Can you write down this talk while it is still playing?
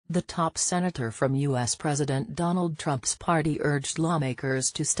The top senator from U.S. President Donald Trump's party urged lawmakers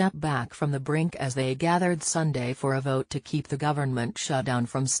to step back from the brink as they gathered Sunday for a vote to keep the government shutdown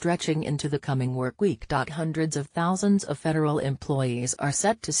from stretching into the coming work week. Hundreds of thousands of federal employees are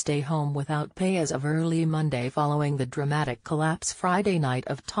set to stay home without pay as of early Monday following the dramatic collapse Friday night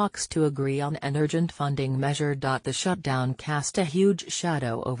of talks to agree on an urgent funding measure. The shutdown cast a huge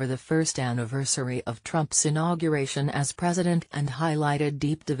shadow over the first anniversary of Trump's inauguration as president and highlighted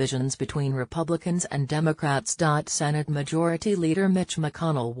deep divisions between Republicans and Democrats. Senate Majority Leader Mitch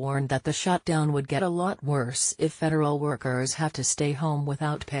McConnell warned that the shutdown would get a lot worse if federal workers have to stay home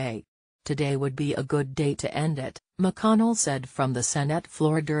without pay. Today would be a good day to end it, McConnell said from the Senate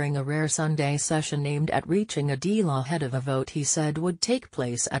floor during a rare Sunday session aimed at reaching a deal ahead of a vote he said would take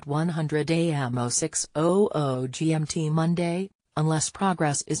place at 100 a.m. 0600 GMT Monday, unless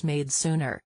progress is made sooner.